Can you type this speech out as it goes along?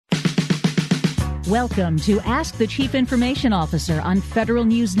Welcome to Ask the Chief Information Officer on Federal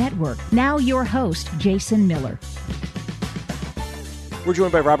News Network. Now your host, Jason Miller. We're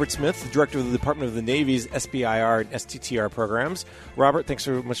joined by Robert Smith, Director of the Department of the Navy's SBIR and STTR programs. Robert, thanks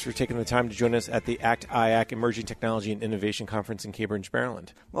so much for taking the time to join us at the ACT-IAC Emerging Technology and Innovation Conference in Cambridge,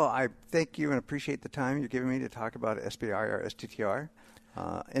 Maryland. Well, I thank you and appreciate the time you're giving me to talk about SBIR, STTR,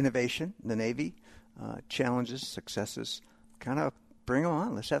 innovation, the Navy, challenges, successes. Kind of bring them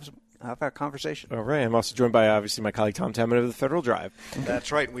on. Let's have a conversation. All right. I'm also joined by, obviously, my colleague Tom Tamman of the Federal Drive.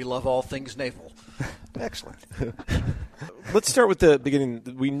 That's right. We love all things naval. Excellent. Let's start with the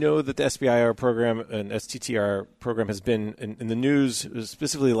beginning. We know that the SBIR program and STTR program has been in the news,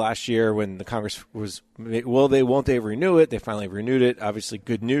 specifically last year when the Congress was, won't they renew it? They finally renewed it. Obviously,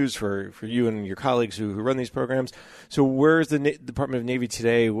 good news for you and your colleagues who run these programs. So where's the Department of Navy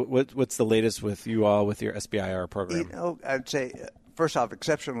today? What's the latest with you all with your SBIR program? I'd say, first off,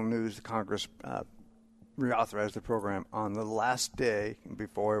 exceptional news. The Congress reauthorized the program on the last day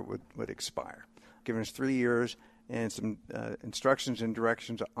before it would expire, giving us 3 years and some instructions and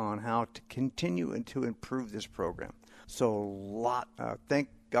directions on how to continue and to improve this program. So thank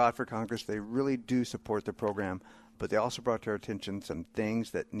God for Congress. They really do support the program, but they also brought to our attention some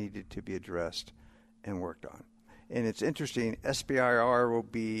things that needed to be addressed and worked on. And it's interesting, SBIR will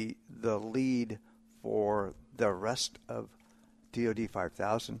be the lead for the rest of DoD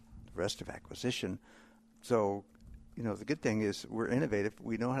 5000, the rest of acquisition. So, the good thing is we're innovative.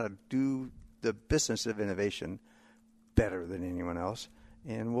 We know how to do the business of innovation better than anyone else,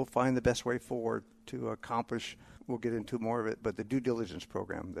 and we'll find the best way forward to accomplish. We'll get into more of it, but the due diligence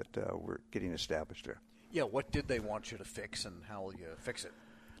program that we're getting established there. Yeah, what did they want you to fix, and how will you fix it?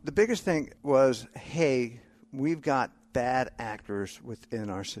 The biggest thing was, hey, we've got bad actors within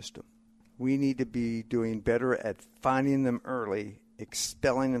our system. We need to be doing better at finding them early,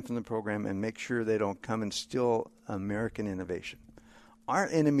 expelling them from the program, and make sure they don't come and steal American innovation. Our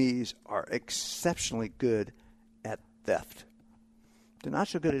enemies are exceptionally good at theft. They're not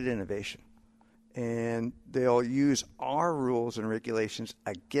so good at innovation. And they'll use our rules and regulations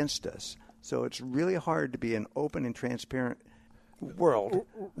against us. So it's really hard to be an open and transparent world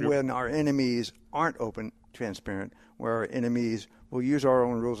when our enemies aren't open, transparent, where our enemies will use our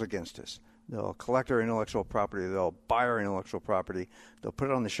own rules against us. They'll collect our intellectual property. They'll buy our intellectual property. They'll put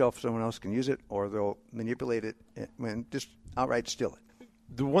it on the shelf so someone else can use it, or they'll manipulate it and just outright steal it.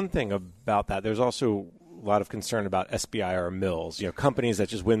 The one thing about that, there's also a lot of concern about SBIR mills, companies that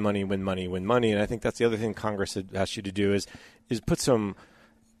just win money. And I think that's the other thing Congress had asked you to do is put some,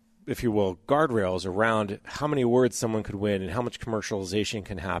 if you will, guardrails around how many awards someone could win and how much commercialization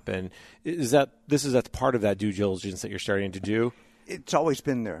can happen. That's part of that due diligence that you're starting to do? It's always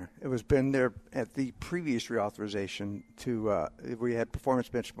been there. It was been there at the previous reauthorization we had performance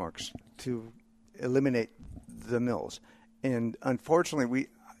benchmarks to eliminate the mills. And unfortunately, we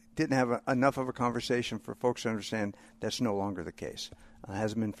didn't have enough of a conversation for folks to understand that's no longer the case. It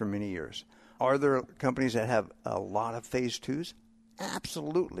hasn't been for many years. Are there companies that have a lot of Phase 2s?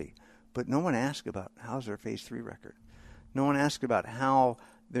 Absolutely. But no one asked about how's their Phase 3 record. No one asked about how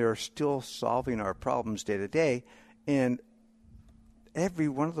they're still solving our problems day to day. And every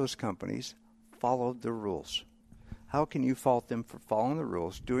one of those companies followed the rules. How can you fault them for following the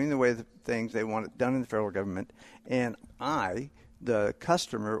rules, doing the way the things they want it done in the federal government? And the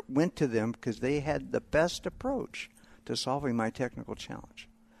customer, went to them because they had the best approach to solving my technical challenge.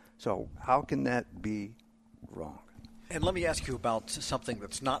 So how can that be wrong? And let me ask you about something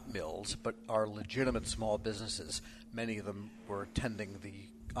that's not mills, but are legitimate small businesses. Many of them were attending the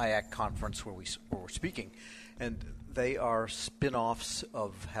IAC conference where we're speaking, and they are spin-offs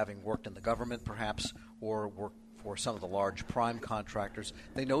of having worked in the government, perhaps, or worked for some of the large prime contractors.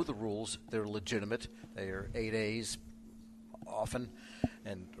 They know the rules. They're legitimate. They are 8As often,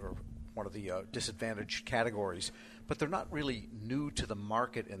 or one of the disadvantaged categories. But they're not really new to the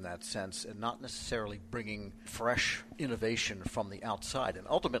market in that sense, and not necessarily bringing fresh innovation from the outside. And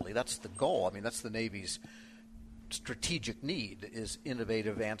ultimately, that's the goal. I mean, that's the Navy's strategic need, is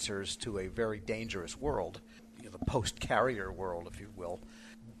innovative answers to a very dangerous world, the post-carrier world, if you will.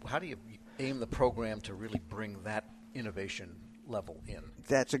 How do you aim the program to really bring that innovation level in?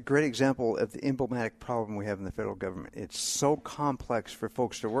 That's a great example of the emblematic problem we have in the federal government. It's so complex for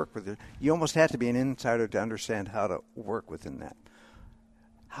folks to work with it. You almost have to be an insider to understand how to work within that.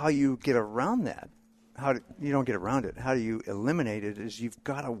 How you get around that, you don't get around it. How do you eliminate it is you've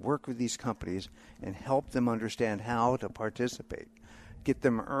got to work with these companies and help them understand how to participate. Get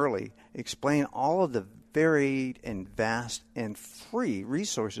them early. Explain all of the varied and vast and free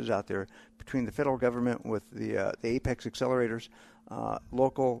resources out there between the federal government with the Apex accelerators,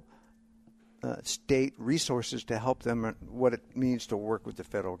 local state resources to help them what it means to work with the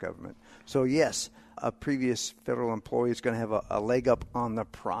federal government. So yes, a previous federal employee is going to have a leg up on the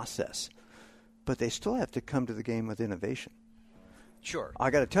process, but they still have to come to the game with innovation. Sure. I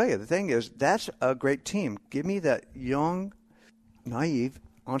got to tell you, the thing is, that's a great team. Give me that young, naive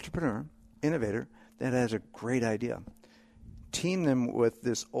entrepreneur, innovator that has a great idea. Team them with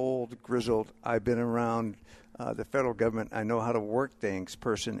this old, grizzled, I've been around the federal government, I know how to work things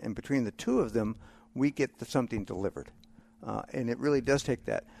person, and between the two of them, we get something delivered. And it really does take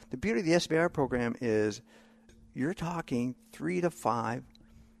that. The beauty of the SBIR program is you're talking 3 to 5,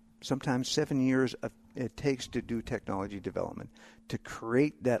 sometimes 7 years it takes to do technology development, to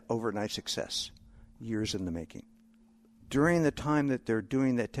create that overnight success, years in the making. During the time that they're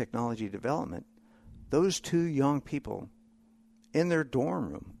doing that technology development, those two young people in their dorm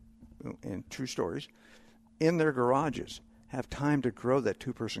room, and true stories, in their garages, have time to grow that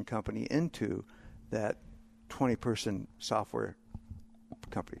 2-person company into that 20-person software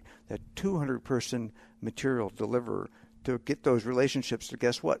company, that 200-person material deliverer, to get those relationships to,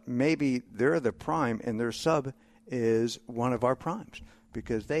 guess what, maybe they're the prime and their sub is one of our primes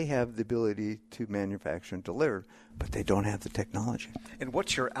because they have the ability to manufacture and deliver, but they don't have the technology. And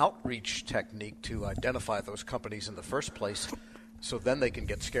what's your outreach technique to identify those companies in the first place so then they can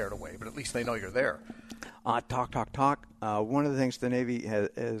get scared away, but at least they know you're there? Talk. One of the things the Navy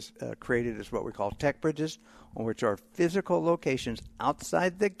has created is what we call tech bridges, which are physical locations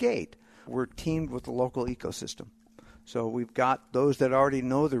outside the gate. We're teamed with the local ecosystem. So we've got those that already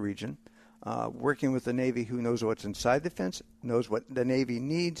know the region, working with the Navy who knows what's inside the fence, knows what the Navy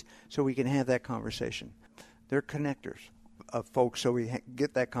needs, so we can have that conversation. They're connectors of folks, so we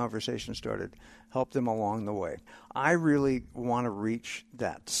get that conversation started, help them along the way. I really want to reach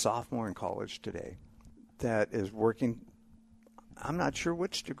that sophomore in college today that is working, I'm not sure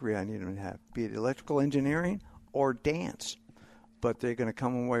which degree I need them to have, be it electrical engineering or dance, but they're going to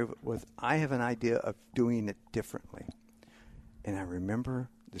come away with, I have an idea of doing it differently. And I remember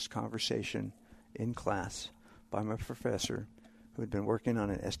this conversation in class by my professor who had been working on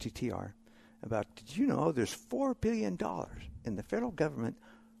an STTR about, did you know there's $4 billion in the federal government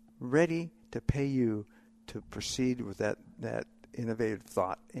ready to pay you to proceed with that innovative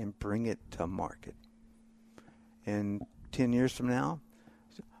thought and bring it to market? And 10 years from now,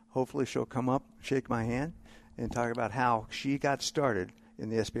 hopefully she'll come up, shake my hand, and talk about how she got started in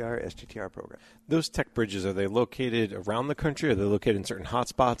the SBIR STTR program. Those tech bridges, are they located around the country? Are they located in certain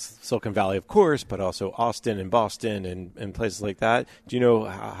hotspots? Silicon Valley, of course, but also Austin and Boston and places like that. Do you know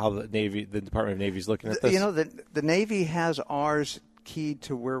how the Department of Navy is looking at this? You know, the Navy has ours keyed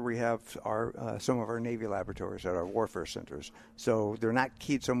to where we have our some of our Navy laboratories at our warfare centers. So they're not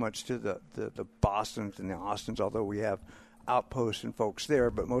keyed so much to the Bostons and the Austins, although we have outposts and folks there,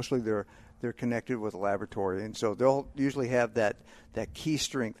 but mostly they're connected with a laboratory, and so they'll usually have that key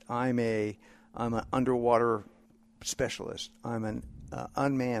strength. I'm an underwater specialist. I'm an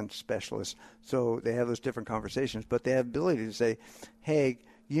unmanned specialist. So they have those different conversations, but they have the ability to say, hey,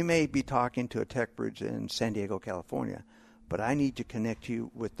 you may be talking to a tech bridge in San Diego, California, but I need to connect you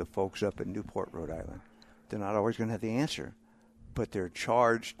with the folks up in Newport, Rhode Island. They're not always going to have the answer, but they're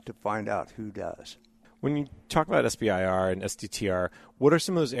charged to find out who does. When you talk about SBIR and STTR, what are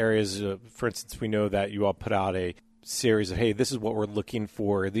some of those areas? For instance, we know that you all put out a series of, hey, this is what we're looking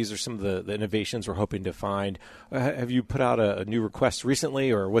for. These are some of the innovations we're hoping to find. Have you put out a new request recently,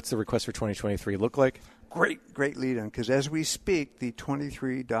 or what's the request for 2023 look like? Great lead-in, because as we speak, the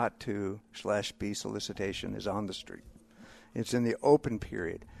 23.2/B solicitation is on the street. It's in the open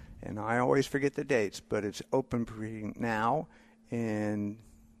period, and I always forget the dates, but it's open period now in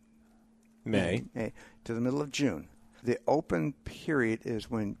May to the middle of June. The open period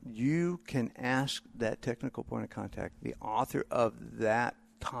is when you can ask that technical point of contact, the author of that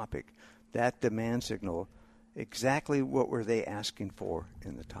topic, that demand signal, exactly what were they asking for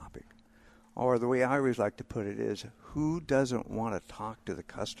in the topic. Or the way I always like to put it is, who doesn't want to talk to the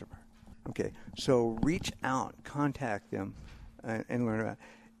customer? Okay, so reach out, contact them, and learn about it.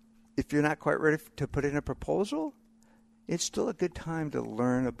 If you're not quite ready to put in a proposal, it's still a good time to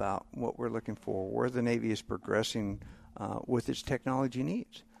learn about what we're looking for, where the Navy is progressing with its technology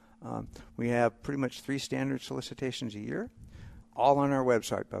needs. We have pretty much 3 standard solicitations a year, all on our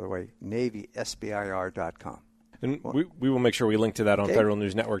website, by the way, NavySBIR.com. And we will make sure we link to that on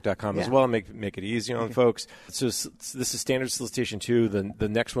federalnewsnetwork.com as well, make it easy on folks. So this is standard solicitation 2. The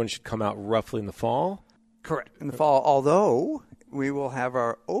next one should come out roughly in the fall? Correct. In the fall, although we will have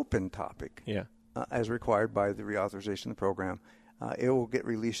our open topic as required by the reauthorization of the program. It will get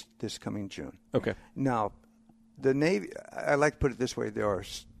released this coming June. Okay. Now, the Navy, I like to put it this way, there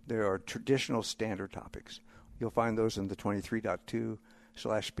There are traditional standard topics. You'll find those in the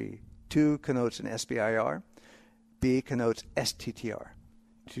 23.2/B. 2 connotes an SBIR. B connotes STTR.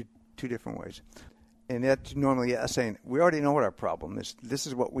 Two different ways. And that's normally us saying, we already know what our problem is. This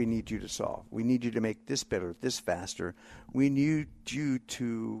is what we need you to solve. We need you to make this better, this faster. We need you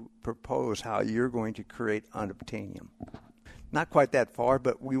to propose how you're going to create unobtainium. Not quite that far,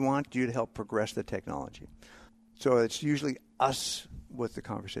 but we want you to help progress the technology. So it's usually us with the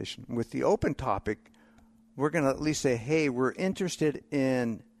conversation. With the open topic, we're going to at least say, hey, we're interested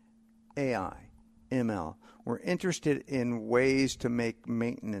in AI, ML. We're interested in ways to make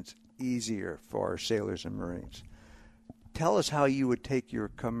maintenance easier for our sailors and Marines. Tell us how you would take your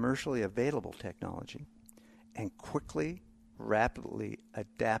commercially available technology and quickly, rapidly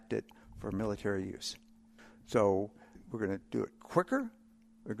adapt it for military use. So we're going to do it quicker,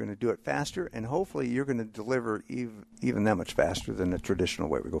 we're going to do it faster, and hopefully you're going to deliver even that much faster than the traditional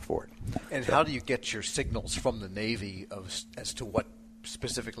way we go forward. And how do you get your signals from the Navy as to what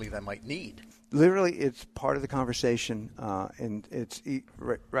specifically they might need? Literally, it's part of the conversation, and it's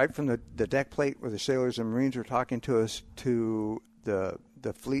right from the deck plate where the sailors and Marines are talking to us to the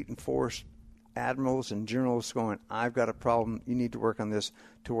fleet and force admirals and generals going, I've got a problem, you need to work on this,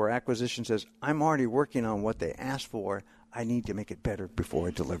 to where acquisition says, I'm already working on what they asked for, I need to make it better before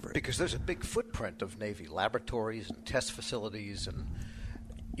I deliver it. Because there's a big footprint of Navy laboratories and test facilities, and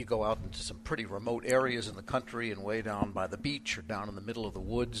you go out into some pretty remote areas in the country and way down by the beach or down in the middle of the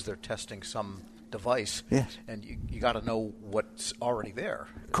woods, they're testing some device. Yes. And you got to know what's already there.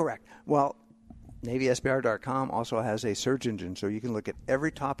 Correct. Well, NavySBIR.com also has a search engine, so you can look at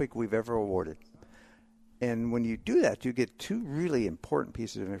every topic we've ever awarded. And when you do that, you get two really important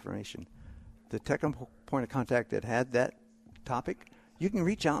pieces of information. The technical point of contact that had that topic, you can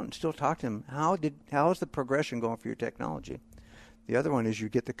reach out and still talk to them. How is the progression going for your technology? The other one is you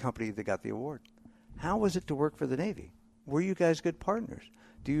get the company that got the award. How was it to work for the Navy? Were you guys good partners?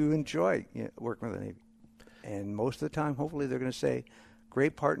 Do you enjoy working with the Navy? And most of the time, hopefully, they're going to say,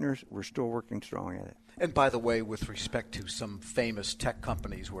 great partners, we're still working strong at it. And by the way, with respect to some famous tech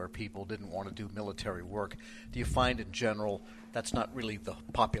companies where people didn't want to do military work, do you find in general that's not really the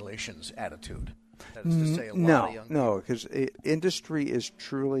population's attitude? That is to say, a lot of young people. No, because industry is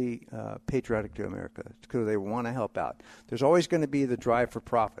truly patriotic to America because they want to help out. There's always going to be the drive for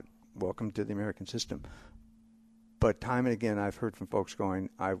profit. Welcome to the American system. But time and again, I've heard from folks going,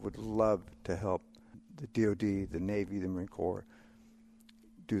 I would love to help the DOD, the Navy, the Marine Corps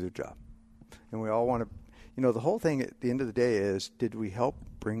do their job. And we all want to, the whole thing at the end of the day is, did we help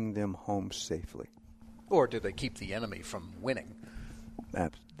bring them home safely? Or did they keep the enemy from winning?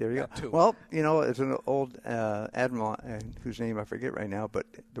 There you go. Too. Well, it's an old admiral whose name I forget right now, but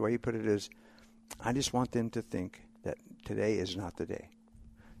the way he put it is, I just want them to think that today is not the day.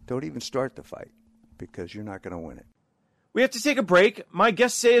 Don't even start the fight because you're not going to win it. We have to take a break. My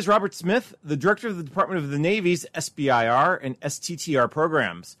guest today is Robert Smith, the director of the Department of the Navy's SBIR and STTR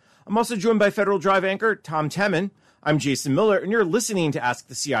programs. I'm also joined by Federal Drive anchor Tom Temin. I'm Jason Miller, and you're listening to Ask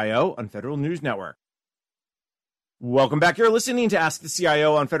the CIO on Federal News Network. Welcome back. You're listening to Ask the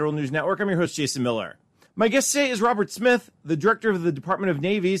CIO on Federal News Network. I'm your host, Jason Miller. My guest today is Robert Smith, the director of the Department of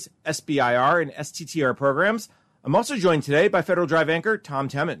Navy's SBIR and STTR programs. I'm also joined today by Federal Drive anchor Tom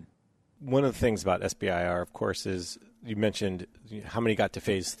Temin. One of the things about SBIR, of course, is you mentioned how many got to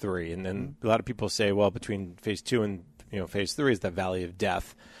phase 3. And then a lot of people say, well, between phase 2 and phase 3 is the valley of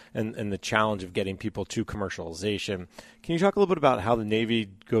death and the challenge of getting people to commercialization. Can you talk a little bit about how the Navy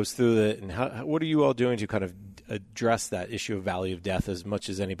goes through that and what are you all doing to kind of address that issue of valley of death as much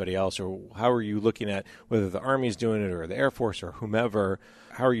as anybody else? Or how are you looking at whether the Army is doing it or the Air Force or whomever?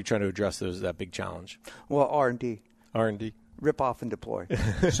 How are you trying to address that big challenge? Well, R&D. R&D. Rip off and deploy.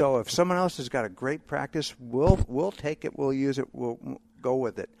 So if someone else has got a great practice, we'll take it, we'll use it, we'll go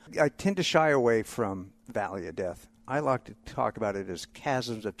with it. I tend to shy away from valley of death. I like to talk about it as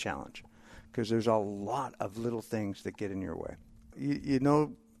chasms of challenge because there's a lot of little things that get in your way.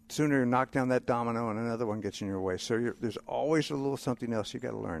 Sooner you knock down that domino and another one gets in your way. So there's always a little something else you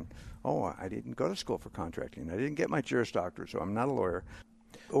got to learn. Oh, I didn't go to school for contracting. I didn't get my Juris Doctorate, so I'm not a lawyer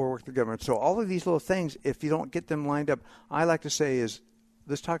or work for the government. So all of these little things, if you don't get them lined up, I like to say is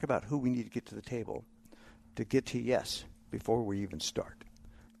let's talk about who we need to get to the table to get to yes before we even start.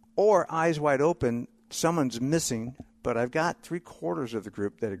 Or eyes wide open, someone's missing, but I've got 3/4 of the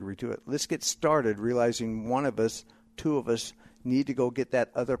group that agree to it. Let's get started realizing one of us, two of us, need to go get that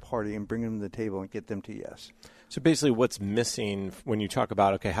other party and bring them to the table and get them to yes. So basically what's missing when you talk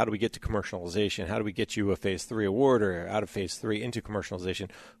about, okay, how do we get to commercialization? How do we get you a phase 3 award or out of phase 3 into commercialization?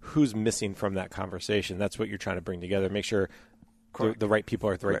 Who's missing from that conversation? That's what you're trying to bring together. Make sure the right people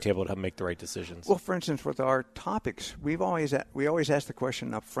are at the right table to make the right decisions. Well, for instance, with our topics, we always ask the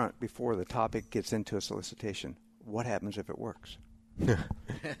question up front before the topic gets into a solicitation: what happens if it works?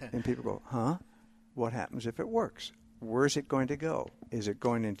 And people go, huh? What happens if it works? Where's it going to go? Is it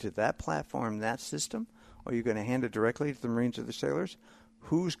going into that platform, that system? Or are you going to hand it directly to the Marines or the sailors?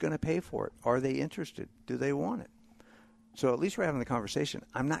 Who's going to pay for it? Are they interested? Do they want it? So at least we're having the conversation.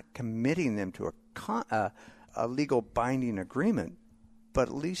 I'm not committing them to a legal binding agreement, but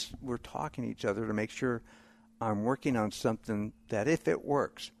at least we're talking to each other to make sure I'm working on something that if it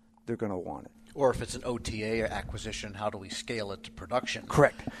works, they're going to want it. Or if it's an OTA or acquisition, how do we scale it to production?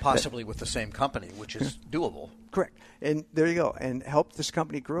 Correct. Possibly with the same company, which is doable. Correct. And there you go. And help this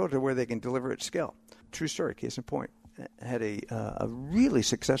company grow to where they can deliver at scale. True story, case in point. Had a really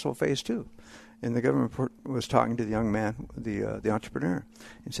successful phase 2. And the government was talking to the young man, the entrepreneur,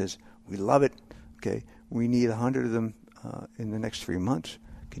 and says, we love it. Okay, we need 100 of them in the next 3 months.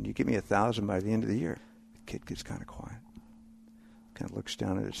 Can you give me 1,000 by the end of the year? The kid gets kind of quiet. Kind of looks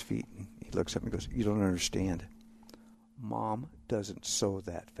down at his feet, and he looks up and goes, you don't understand. Mom doesn't sew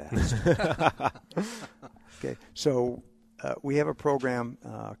that fast. Okay, so we have a program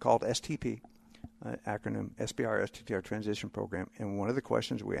called STP, acronym SBIR, STTR Transition Program, and one of the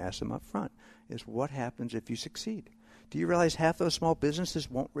questions we ask them up front is, what happens if you succeed? Do you realize half those small businesses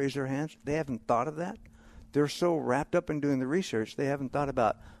won't raise their hands? They haven't thought of that. They're so wrapped up in doing the research, they haven't thought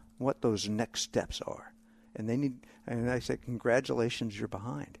about what those next steps are. And I say, congratulations, you're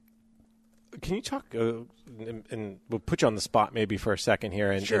behind. Can you talk, and we'll put you on the spot maybe for a second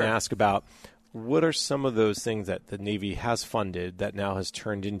here and ask about what are some of those things that the Navy has funded that now has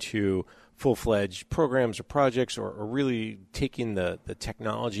turned into full-fledged programs or projects, or really taking the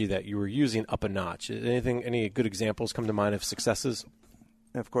technology that you were using up a notch? Any good examples come to mind of successes?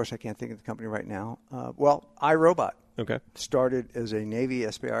 Of course, I can't think of the company right now. Well, iRobot. Okay. Started as a Navy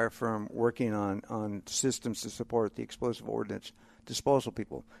SBIR firm working on systems to support the explosive ordnance disposal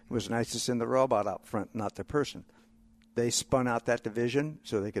people. It was nice to send the robot out front, not the person. They spun out that division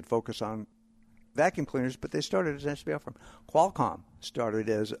so they could focus on vacuum cleaners, but they started as an SBIR firm. Qualcomm started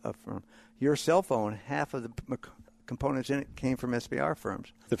as a firm. Your cell phone, half of the components in it came from SBIR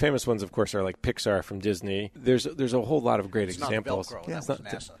firms. The famous ones, of course, are like Pixar from Disney. There's a whole lot of great examples. Not Velcro. That was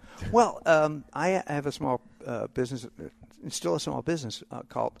NASA. Well, I have a small business, still a small business,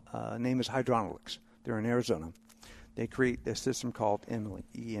 called, name is Hydronics. They're in Arizona. They create a system called Emily,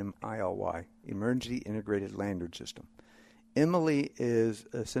 EMILY, Emergency Integrated Lanyard System. Emily is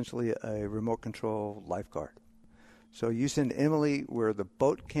essentially a remote control lifeguard. So you send Emily where the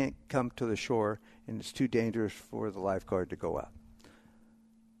boat can't come to the shore and it's too dangerous for the lifeguard to go out.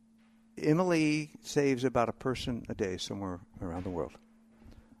 Emily saves about a person a day somewhere around the world,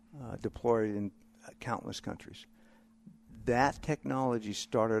 deployed in countless countries. That technology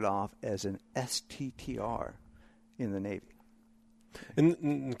started off as an STTR in the Navy.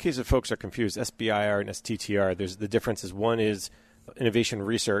 In case of folks are confused, SBIR and STTR, there's the differences. One is innovation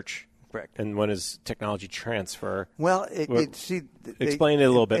research, correct, and one is technology transfer. Well, explain it a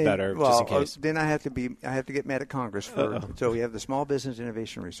little bit better, just in case. Then I have to get mad at Congress for. So we have the Small Business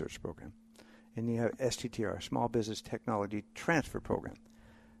Innovation Research Program, and you have STTR, Small Business Technology Transfer Program.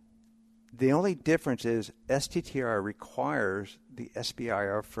 The only difference is STTR requires the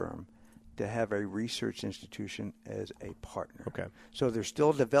SBIR firm to have a research institution as a partner. Okay. So they're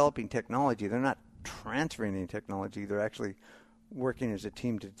still developing technology. They're not transferring any technology. They're actually working as a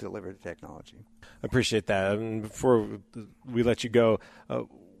team to deliver the technology. I appreciate that. And before we let you go,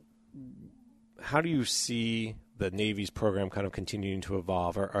 how do you see the Navy's program kind of continuing to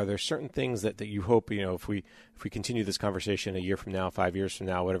evolve? Are there certain things that you hope, if we continue this conversation a year from now, 5 years from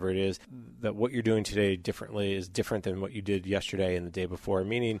now, whatever it is, that what you're doing today differently is different than what you did yesterday and the day before?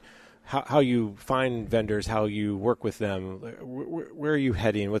 Meaning, how you find vendors, how you work with them, where are you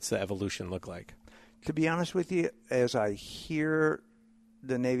heading? What's the evolution look like? To be honest with you, as I hear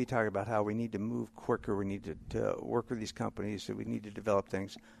the Navy talk about how we need to move quicker, we need to work with these companies, so we need to develop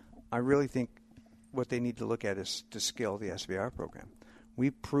things, I really think what they need to look at is to scale the SBIR program.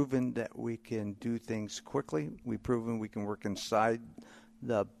 We've proven that we can do things quickly. We've proven we can work inside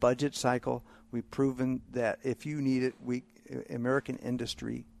the budget cycle. We've proven that if you need it, American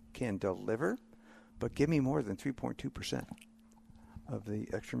industry can deliver, but give me more than 3.2% of the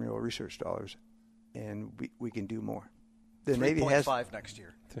extramural research dollars, and we can do more. The Navy has 3.5 next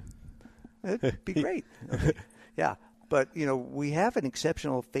year. It'd be great. Okay. Yeah, but we have an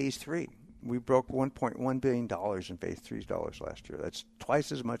exceptional phase 3. We broke $1.1 billion in phase 3's dollars last year. That's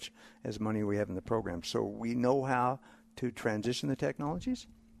twice as much as money we have in the program. So we know how to transition the technologies.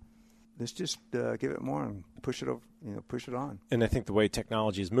 let's just give it more and push it over, push it on. And I think the way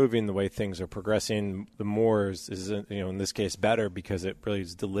technology is moving, the way things are progressing, the more is in this case better, because it really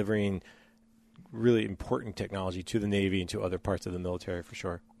is delivering really important technology to the Navy and to other parts of the military for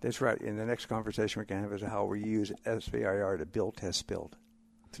sure. That's right. And the next conversation we're going to have is how we use SBIR to build, test, build.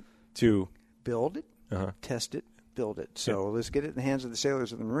 To build it, test it, build it. So let's get it in the hands of the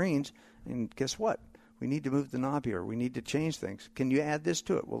sailors and the Marines. And guess what? We need to move the knob here. We need to change things. Can you add this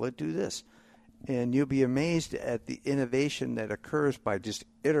to it? Well, let's do this. And you'll be amazed at the innovation that occurs by just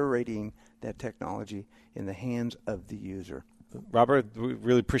iterating that technology in the hands of the user. Robert, we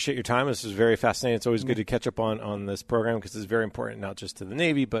really appreciate your time. This is very fascinating. It's always good to catch up on this program because it's very important not just to the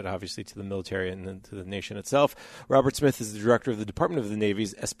Navy, but obviously to the military and then to the nation itself. Robert Smith is the director of the Department of the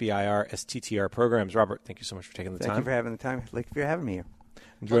Navy's SBIR STTR programs. Robert, thank you so much for taking the time. Thank you for having the time. Thank you for having me here.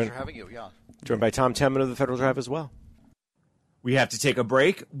 Pleasure having you, yeah. Joined by Tom Temin of the Federal Drive as well. We have to take a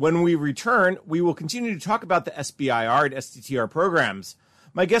break. When we return, we will continue to talk about the SBIR and STTR programs.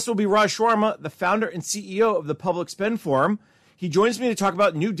 My guest will be Raj Sharma, the founder and CEO of the Public Spend Forum. He joins me to talk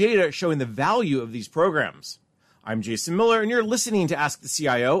about new data showing the value of these programs. I'm Jason Miller, and you're listening to Ask the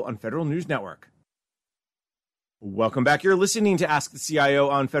CIO on Federal News Network. Welcome back. You're listening to Ask the CIO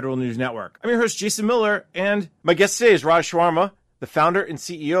on Federal News Network. I'm your host, Jason Miller, and my guest today is Raj Sharma, the founder and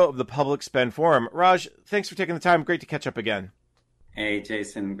CEO of the Public Spend Forum. Raj, thanks for taking the time. Great to catch up again. Hey,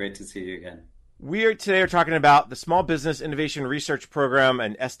 Jason. Great to see you again. We are today talking about the Small Business Innovation Research Program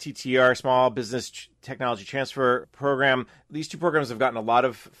and STTR, Small Business Technology Transfer Program. These two programs have gotten a lot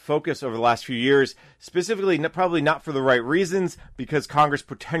of focus over the last few years, specifically probably not for the right reasons, because Congress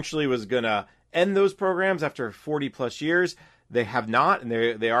potentially was going to end those programs after 40 plus years. They have not, and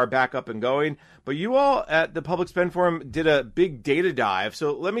they are back up and going. But you all at the Public Spend Forum did a big data dive.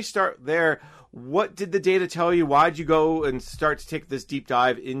 So let me start there. What did the data tell you? Why did you go and start to take this deep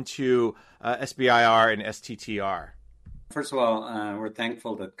dive into SBIR and STTR? First of all, we're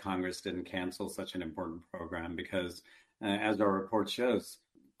thankful that Congress didn't cancel such an important program because, as our report shows,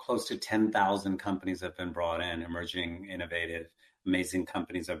 close to 10,000 companies have been brought in, emerging, innovative, amazing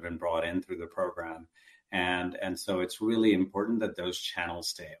companies have been brought in through the program. And so it's really important that those channels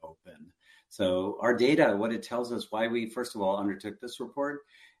stay open. So our data, what it tells us, why we, first of all, undertook this report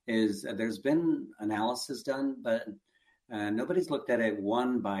is there's been analysis done, but nobody's looked at it,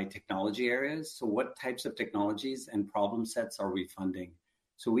 one, by technology areas. So what types of technologies and problem sets are we funding?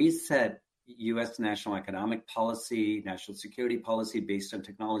 So we set U.S. national economic policy, national security policy based on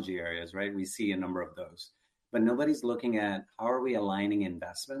technology areas, right? We see a number of those. But nobody's looking at how are we aligning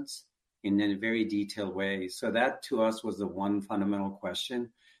investments in a very detailed way. So that to us was the one fundamental question.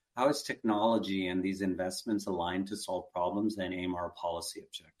 How is technology and these investments aligned to solve problems and aim our policy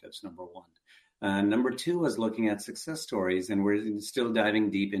objectives, number one. Number two was looking at success stories, and we're still diving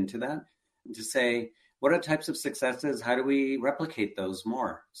deep into that to say, what are types of successes? How do we replicate those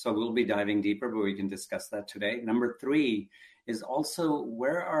more? So we'll be diving deeper, but we can discuss that today. Number three is also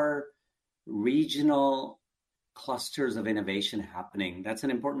where are regional clusters of innovation happening? That's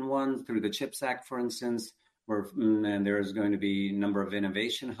an important one through the CHIPS Act, for instance, where and there is going to be a number of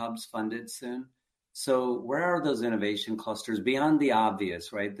innovation hubs funded soon. So where are those innovation clusters beyond the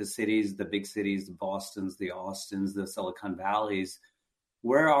obvious, right? The cities, the big cities, the Bostons, the Austins, the Silicon Valleys.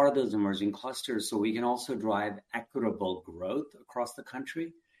 Where are those emerging clusters so we can also drive equitable growth across the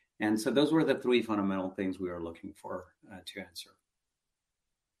country? And so those were the three fundamental things we were looking for to answer.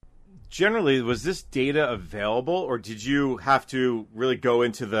 Generally, was this data available, or did you have to really go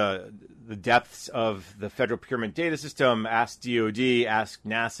into the depths of the federal procurement data system, ask DOD, ask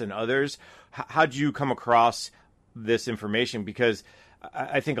NASA and others? How did you come across this information? Because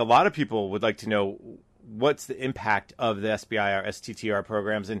I think a lot of people would like to know what's the impact of the SBIR, STTR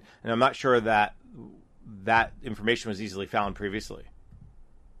programs, and I'm not sure that information was easily found previously.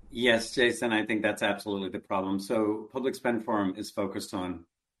 Yes, Jason, I think that's absolutely the problem. So Public Spend Forum is focused on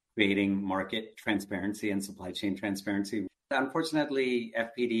creating market transparency and supply chain transparency. Unfortunately,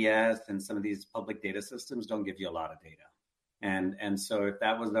 FPDS and some of these public data systems don't give you a lot of data. And so if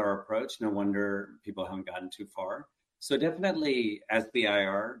that was our approach, no wonder people haven't gotten too far. So definitely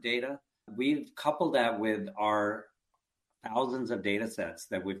SBIR data, we've coupled that with our thousands of data sets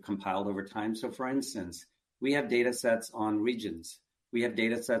that we've compiled over time. So for instance, we have data sets on regions. We have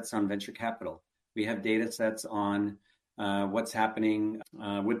data sets on venture capital. We have data sets on what's happening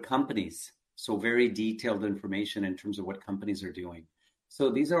with companies. So very detailed information in terms of what companies are doing. So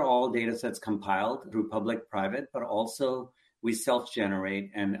these are all data sets compiled through public, private, but also we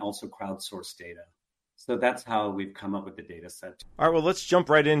self-generate and also crowdsource data. So that's how we've come up with the data set. All right, well, let's jump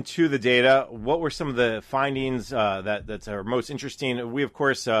right into the data. What were some of the findings that are most interesting? We, of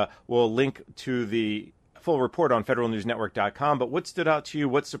course, will link to the full report on federalnewsnetwork.com, but what stood out to you?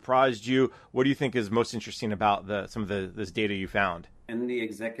 What surprised you? What do you think is most interesting about some of this data you found? In the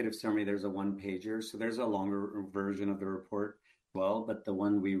executive summary, there's a one-pager, so there's a longer version of the report as well, but the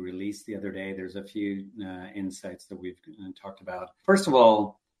one we released the other day, there's a few insights that we've talked about. First of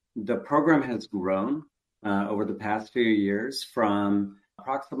all, the program has grown over the past few years from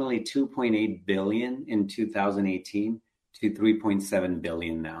approximately $2.8 billion in 2018 to $3.7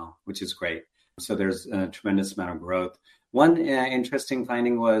 billion now, which is great. So there's a tremendous amount of growth. One interesting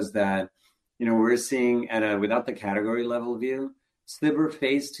finding was that, we're seeing without the category level view, SBIR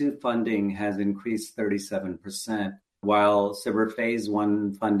Phase 2 funding has increased 37%, while SBIR Phase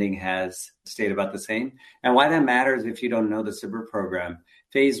 1 funding has stayed about the same. And why that matters if you don't know the SBIR program,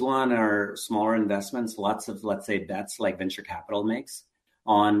 Phase 1 are smaller investments, lots of, let's say, bets like venture capital makes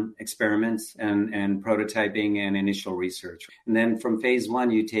on experiments and prototyping and initial research. And then from Phase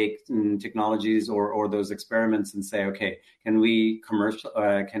 1, you take technologies or those experiments and say, okay, can we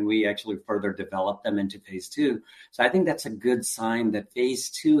actually further develop them into Phase 2? So I think that's a good sign that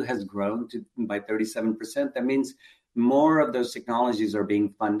Phase 2 has grown by 37%. That means more of those technologies are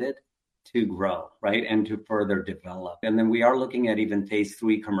being funded to grow, right, and to further develop. And then we are looking at even Phase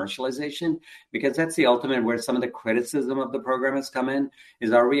 3 commercialization, because that's the ultimate where some of the criticism of the program has come in,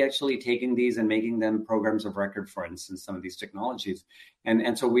 is are we actually taking these and making them programs of record, for instance, some of these technologies.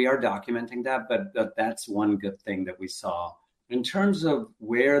 And so we are documenting that, but that's one good thing that we saw. In terms of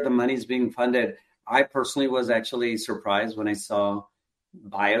where the money is being funded, I personally was actually surprised when I saw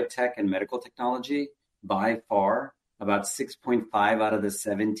biotech and medical technology by far about 6.5 out of the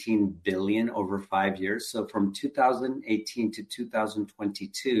 17 billion over 5 years. So from 2018 to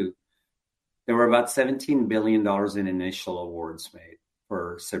 2022, there were about $17 billion in initial awards made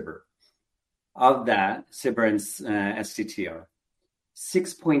for SBIR. Of that, SBIR and STTR,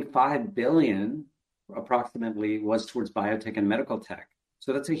 6.5 billion approximately was towards biotech and medical tech.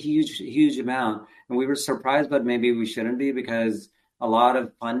 So that's a huge, huge amount. And we were surprised, but maybe we shouldn't be, because a lot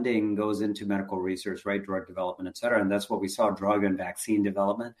of funding goes into medical research, right? Drug development, et cetera. And that's what we saw. Drug and vaccine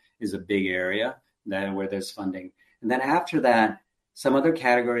development is a big area where there's funding. And then after that, some other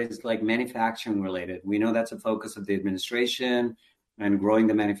categories like manufacturing related. We know that's a focus of the administration and growing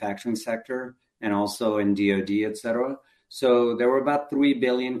the manufacturing sector, and also in DoD, et cetera. So there were about 3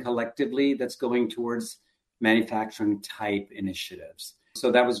 billion collectively that's going towards manufacturing type initiatives.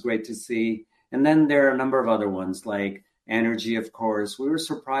 So that was great to see. And then there are a number of other ones like energy, of course. We were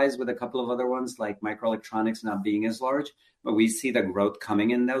surprised with a couple of other ones like microelectronics not being as large, but we see the growth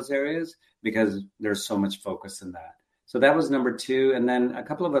coming in those areas because there's so much focus in that. So that was number 2. And then a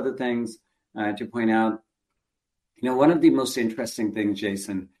couple of other things to point out. One of the most interesting things,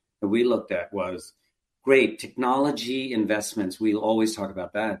 Jason, that we looked at was great technology investments. We'll always talk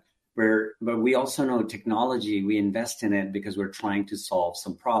about that. But we also know technology, we invest in it because we're trying to solve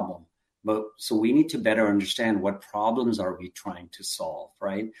some problem. But so we need to better understand what problems are we trying to solve,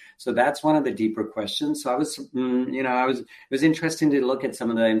 right? So that's one of the deeper questions. So it was interesting to look at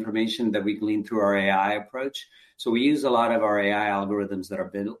some of the information that we gleaned through our AI approach. So we use a lot of our AI algorithms that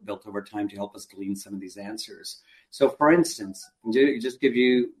are built over time to help us glean some of these answers. So for instance, just give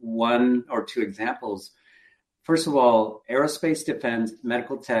you 1 or 2 examples. First of all, aerospace, defense,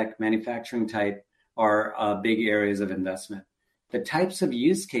 medical tech, manufacturing type are big areas of investment. The types of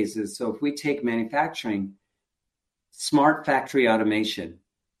use cases, so if we take manufacturing, smart factory automation,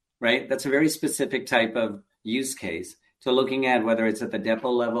 right? That's a very specific type of use case. So looking at whether it's at the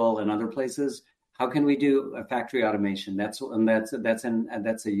depot level and other places, how can we do a factory automation? That's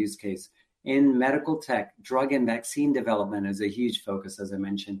a use case. In medical tech, drug and vaccine development is a huge focus, as I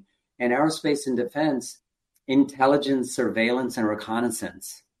mentioned. And aerospace and defense, intelligence, surveillance, and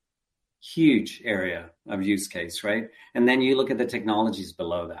reconnaissance. Huge area of use case, right? And then you look at the technologies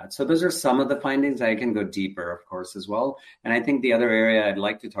below that. So those are some of the findings. I can go deeper, of course, as well. And I think the other area I'd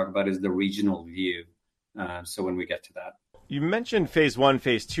like to talk about is the regional view. So when we get to that. You mentioned Phase 1,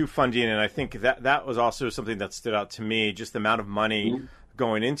 Phase 2 funding, and I think that was also something that stood out to me, just the amount of money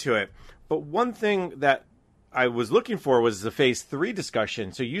going into it. But one thing that I was looking for was the Phase 3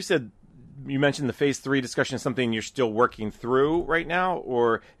 discussion. So you mentioned the Phase 3 discussion is something you're still working through right now,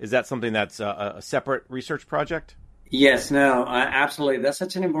 or is that something that's a separate research project? Yes, no, absolutely. That's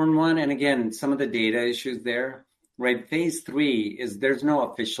such an important one. And again, some of the data issues there, right? Phase 3 there's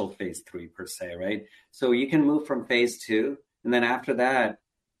no official Phase 3 per se, right? So you can move from Phase 2, and then after that,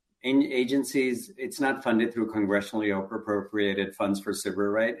 in agencies, it's not funded through congressionally appropriated funds for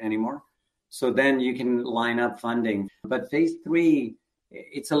SBIR, right, anymore. So then you can line up funding. But phase 3,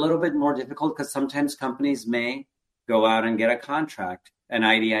 it's a little bit more difficult because sometimes companies may go out and get a contract, an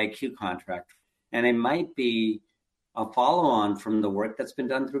IDIQ contract, and it might be a follow-on from the work that's been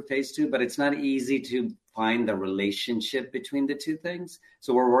done through phase 2, but it's not easy to find the relationship between the two things.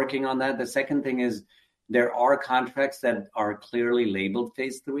 So we're working on that. The second thing is there are contracts that are clearly labeled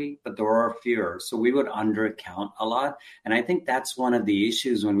phase 3, but there are fewer. So we would undercount a lot. And I think that's one of the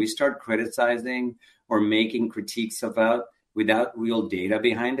issues when we start criticizing or making critiques about without real data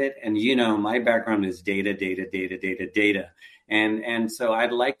behind it. And my background is data. And so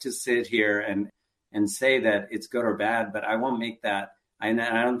I'd like to sit here and say that it's good or bad, but I won't make that. I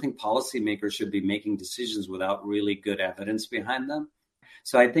don't think policymakers should be making decisions without really good evidence behind them.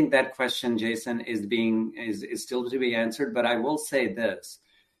 So I think that question, Jason, is still to be answered. But I will say this: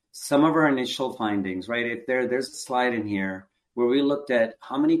 some of our initial findings, right? If there's a slide in here where we looked at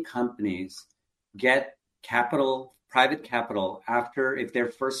how many companies get private capital if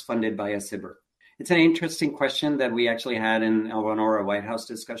they're first funded by a SBIR. It's an interesting question that we actually had in one of our White House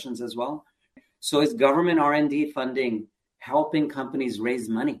discussions as well. So is government R&D funding helping companies raise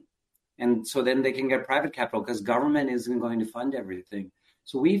money? And so then they can get private capital because government isn't going to fund everything.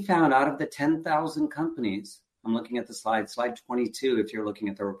 So we found out of the 10,000 companies, I'm looking at the slide 22, if you're looking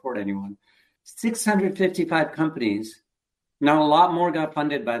at the report, anyone, 655 companies. Now, a lot more got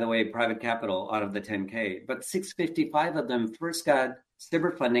funded, by the way, private capital out of the 10K, but 655 of them first got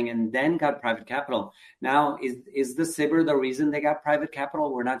SBIR funding and then got private capital. Now, is the SBIR the reason they got private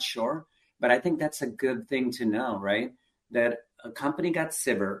capital? We're not sure, but I think that's a good thing to know, right? That a company got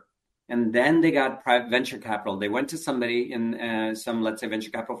SBIR and then they got private venture capital. They went to somebody in some, let's say,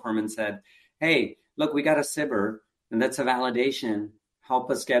 venture capital firm and said, hey, look, we got a SBIR and that's a validation.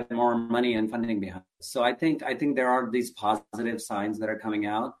 Help us get more money and funding behind it. So I think there are these positive signs that are coming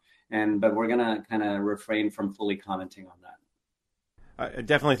out, but we're going to kind of refrain from fully commenting on that. I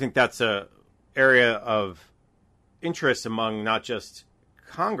definitely think that's a area of interest among not just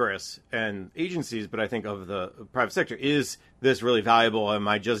Congress and agencies, but I think of the private sector. Is this really valuable? Am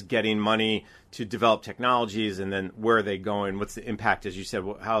I just getting money to develop technologies, and then where are they going? What's the impact, as you said?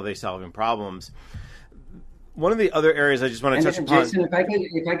 How are they solving problems? One of the other areas I just want to touch upon. Jason,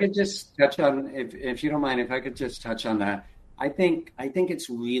 if I could just touch on, if you don't mind, if I could just touch on that. I think it's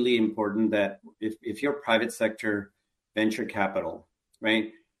really important that if you're private sector venture capital,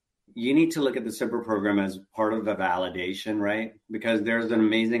 right, you need to look at the SBIR program as part of the validation, right? Because there's an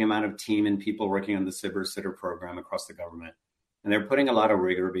amazing amount of team and people working on the SBIR program across the government. And they're putting a lot of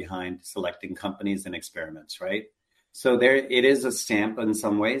rigor behind selecting companies and experiments, right? So it is a stamp in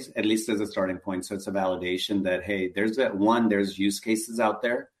some ways, at least as a starting point. So it's a validation that, hey, there's use cases out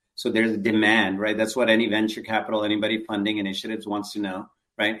there. So there's demand, right? That's what any venture capital, anybody funding initiatives wants to know,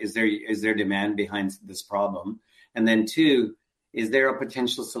 right? Is there demand behind this problem? And then 2, is there a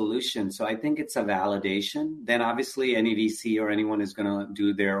potential solution? So I think it's a validation. Then obviously any VC or anyone is going to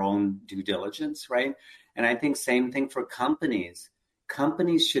do their own due diligence, right? And I think same thing for companies.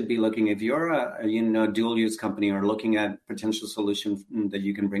 Companies should be looking, if you're a dual use company or looking at potential solutions that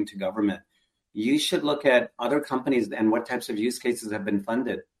you can bring to government, you should look at other companies and what types of use cases have been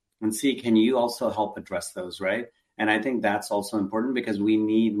funded and see, can you also help address those, right? And I think that's also important because we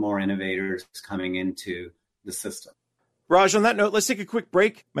need more innovators coming into the system. Raj, on that note, let's take a quick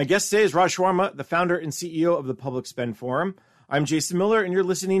break. My guest today is Raj Sharma, the founder and CEO of the Public Spend Forum. I'm Jason Miller, and you're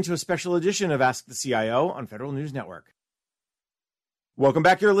listening to a special edition of Ask the CIO on Federal News Network. Welcome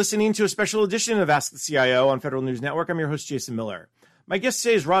back. You're listening to a special edition of Ask the CIO on Federal News Network. I'm your host, Jason Miller. My guest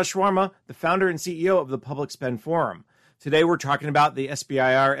today is Raj Sharma, the founder and CEO of the Public Spend Forum. Today, we're talking about the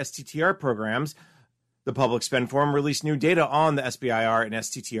SBIR, STTR programs. The Public Spend Forum released new data on the SBIR and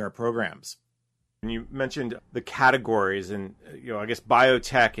STTR programs. And you mentioned the categories, and I guess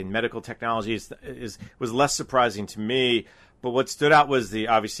biotech and medical technologies was less surprising to me. But what stood out was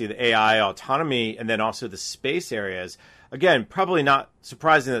obviously the AI, autonomy, and then also the space areas. Again, probably not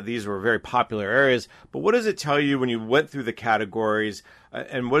surprising that these were very popular areas, but what does it tell you when you went through the categories,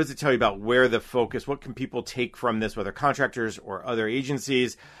 and what does it tell you about where the focus, what can people take from this, whether contractors or other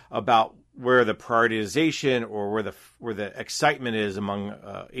agencies, about where the prioritization or where the excitement is among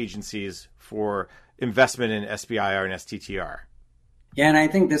agencies for investment in SBIR and STTR? Yeah, and I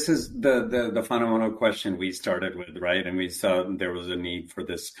think this is the fundamental question we started with, right? And we saw there was a need for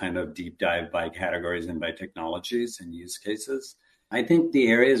this kind of deep dive by categories and by technologies and use cases. I think the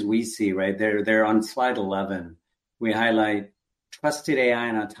areas we see, right, they're on slide 11. We highlight trusted AI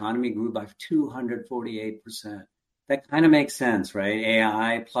and autonomy grew by 248%. that kind of makes sense, right?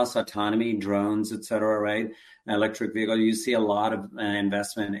 AI plus autonomy, drones, et cetera, right? Electric vehicle, you see a lot of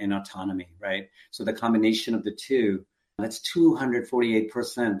investment in autonomy, right? So the combination of the two, that's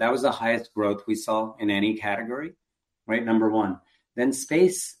 248%. That was the highest growth we saw in any category, right? Number one. Then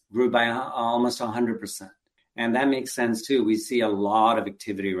space grew by almost 100%. And that makes sense too. We see a lot of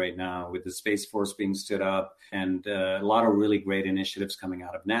activity right now with the Space Force being stood up and a lot of really great initiatives coming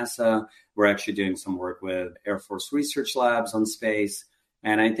out of NASA. We're actually doing some work with Air Force Research Labs on space.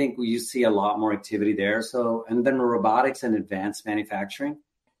 And I think you see a lot more activity there. So, and then robotics and advanced manufacturing.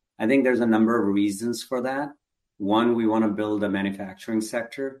 I think there's a number of reasons for that. One, we want to build a manufacturing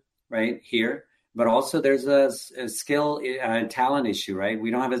sector right here. But also there's a skill talent issue, right? We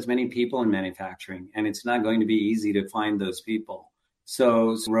don't have as many people in manufacturing, and it's not going to be easy to find those people.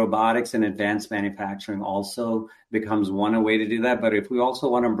 So robotics and advanced manufacturing also becomes one way to do that. But if we also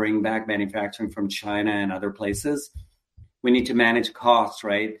want to bring back manufacturing from China and other places, we need to manage costs,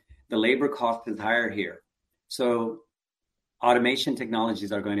 right? The labor cost is higher here. So automation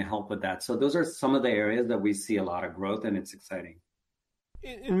technologies are going to help with that. So those are some of the areas that we see a lot of growth, and it's exciting.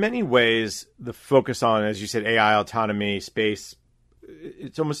 In many ways, the focus on, as you said, AI, autonomy, space,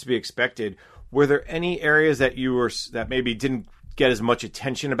 it's almost to be expected. Were there any areas that that maybe didn't get as much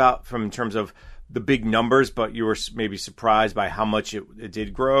attention about from in terms of the big numbers, but you were maybe surprised by how much it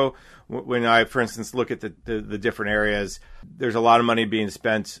did grow? When I, for instance, look at the different areas, there's a lot of money being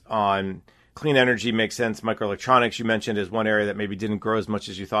spent on clean energy. Makes sense. Microelectronics, you mentioned, is one area that maybe didn't grow as much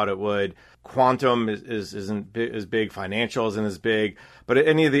as you thought it would. Quantum isn't as big. Financial isn't as big. But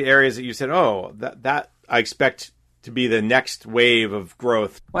any of the areas that you said, oh, that I expect to be the next wave of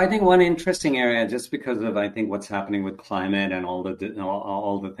growth? Well, I think one interesting area, just because of, I think, what's happening with climate and all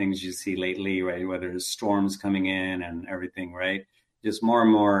the things you see lately, right? Whether it's storms coming in and everything, right? Just more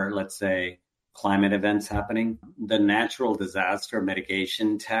and more, let's say, climate events happening. The natural disaster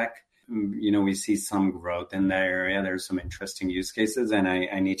mitigation tech, we see some growth in that area. There's some interesting use cases, and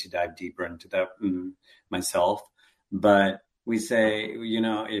I need to dive deeper into that myself. But we say,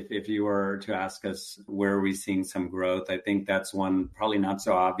 if you were to ask us where are we seeing some growth, I think that's one probably not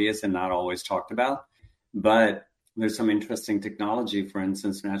so obvious and not always talked about. But there's some interesting technology, for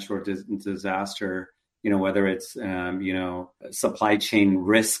instance, natural disaster, whether it's, supply chain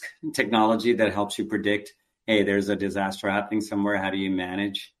risk technology that helps you predict, hey, there's a disaster happening somewhere. How do you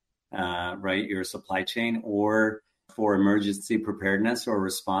manage your supply chain? Or for emergency preparedness or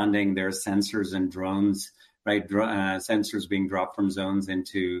responding, there are sensors and drones, right? Sensors being dropped from zones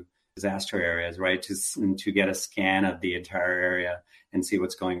into disaster areas, right? To get a scan of the entire area and see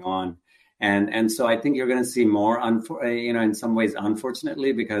what's going on. And so I think you're going to see more, in some ways,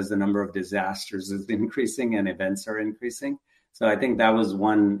 unfortunately, because the number of disasters is increasing and events are increasing. So I think that was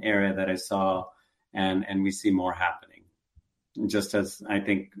one area that I saw, and we see more happening. Just as I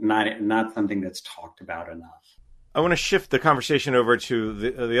think not something that's talked about enough. I want to shift the conversation over to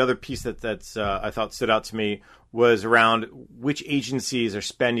the other piece that's I thought stood out to me was around which agencies are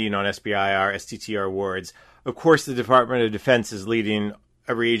spending on SBIR, STTR awards. Of course, the Department of Defense is leading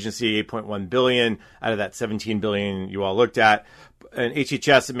every agency, $8.1 billion out of that $17 billion you all looked at. And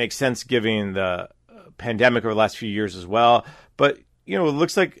HHS, it makes sense given the pandemic over the last few years as well. But it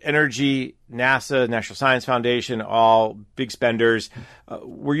looks like energy, NASA, National Science Foundation, all big spenders.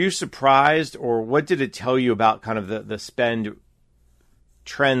 Were you surprised, or what did it tell you about kind of the spend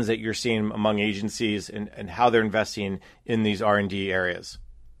trends that you're seeing among agencies and how they're investing in these R&D areas?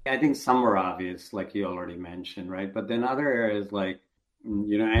 I think some were obvious, like you already mentioned, right? But then other areas like,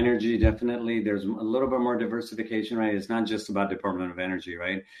 energy, definitely, there's a little bit more diversification, right? It's not just about Department of Energy,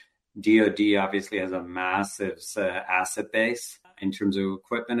 right? DoD obviously has a massive asset base in terms of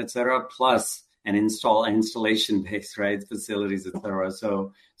equipment, et cetera, plus an installation base, right? Facilities, et cetera.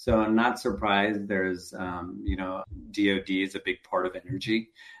 So I'm not surprised. There's, DoD is a big part of energy.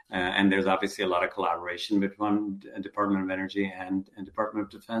 And there's obviously a lot of collaboration between Department of Energy and Department of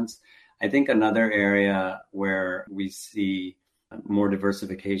Defense. I think another area where we see more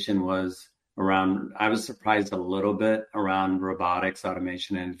diversification was around, I was surprised a little bit around robotics,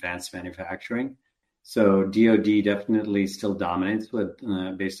 automation, and advanced manufacturing. So DoD definitely still dominates with,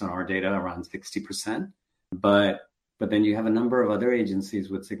 based on our data, around 60%. But then you have a number of other agencies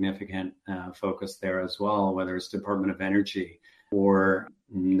with significant focus there as well, whether it's Department of Energy or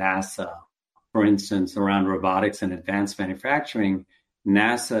NASA, for instance, around robotics and advanced manufacturing.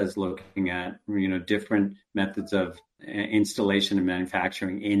 NASA is looking at, different methods of installation and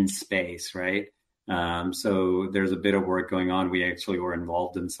manufacturing in space, right? So there's a bit of work going on. We actually were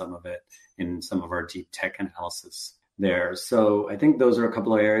involved in some of it in some of our deep tech analysis there. So I think those are a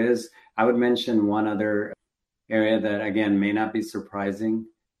couple of areas. I would mention one other area that, again, may not be surprising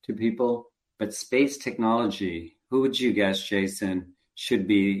to people, but space technology, who would you guess, Jason,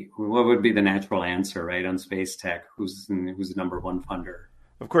 what would be the natural answer, right, on space tech? Who's the number one funder?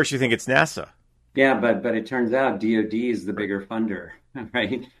 Of course, you think it's NASA. Yeah, but it turns out DoD is the bigger funder,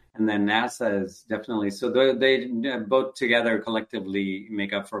 right? And then NASA is definitely, so they both together collectively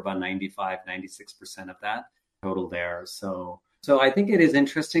make up for about 96% of that total there. So I think it is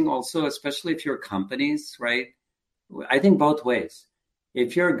interesting also, especially if you're companies, right? I think both ways.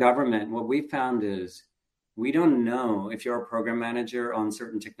 If you're a government, what we found is we don't know if you're a program manager on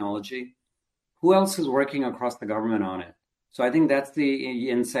certain technology, who else is working across the government on it? So I think that's the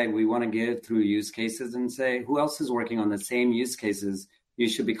insight we want to give through use cases and say, who else is working on the same use cases? You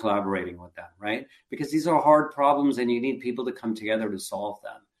should be collaborating with them, right? Because these are hard problems and you need people to come together to solve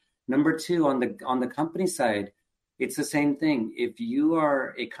them. Number two, on the company side, it's the same thing. If you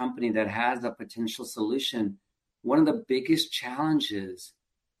are a company that has a potential solution, one of the biggest challenges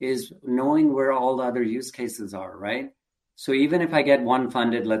is knowing where all the other use cases are, right? So even if I get one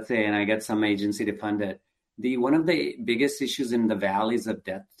funded, let's say, and I get some agency to fund it, one of the biggest issues in the valley of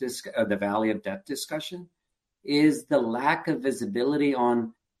death discussion is the lack of visibility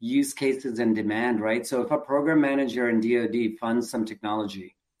on use cases and demand, right? So if a program manager in DoD funds some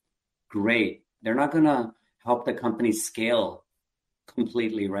technology, great. They're not going to help the company scale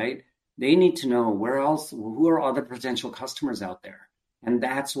completely, right? They need to know who are other potential customers out there. And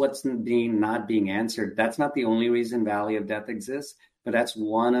that's what's not being answered. That's not the only reason Valley of Death exists, but that's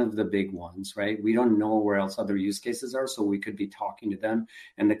one of the big ones, right? We don't know where else other use cases are, so we could be talking to them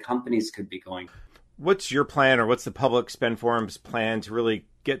and the companies could be going. What's your plan, or what's the Public Spend Forum's plan to really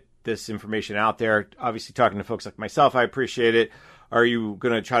get this information out there? Obviously, talking to folks like myself, I appreciate it. Are you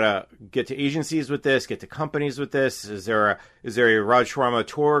going to try to get to agencies with this, get to companies with this? Is there a Raj Sharma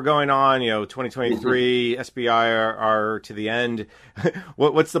tour going on? 2023 SBIR to the end.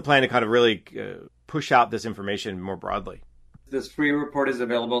 What's the plan to kind of really push out this information more broadly? This free report is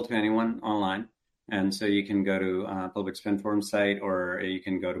available to anyone online. And so you can go to Public Spend Forum site, or you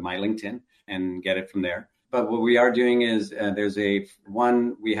can go to my LinkedIn and get it from there. But what we are doing is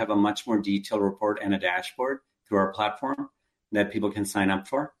we have a much more detailed report and a dashboard through our platform that people can sign up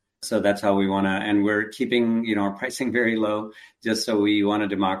for. So that's how we want to, and we're keeping, our pricing very low, just so we want to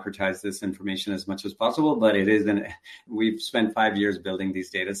democratize this information as much as possible. But we've spent 5 years building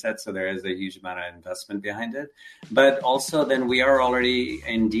these data sets, so there is a huge amount of investment behind it. But also then we are already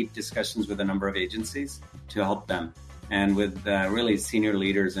in deep discussions with a number of agencies to help them, and with really senior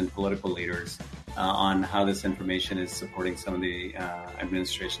leaders and political leaders on how this information is supporting some of the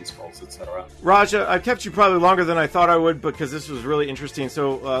administration's goals, et cetera. Raj, I've kept you probably longer than I thought I would because this was really interesting.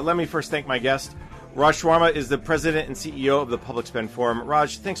 So let me first thank my guest. Raj Sharma is the president and CEO of the Public Spend Forum.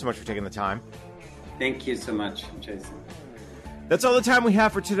 Raj, thanks so much for taking the time. Thank you so much, Jason. That's all the time we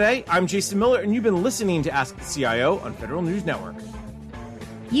have for today. I'm Jason Miller, and you've been listening to Ask the CIO on Federal News Network.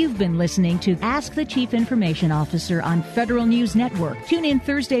 You've been listening to Ask the Chief Information Officer on Federal News Network. Tune in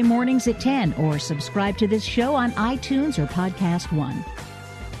Thursday mornings at 10 or subscribe to this show on iTunes or Podcast One.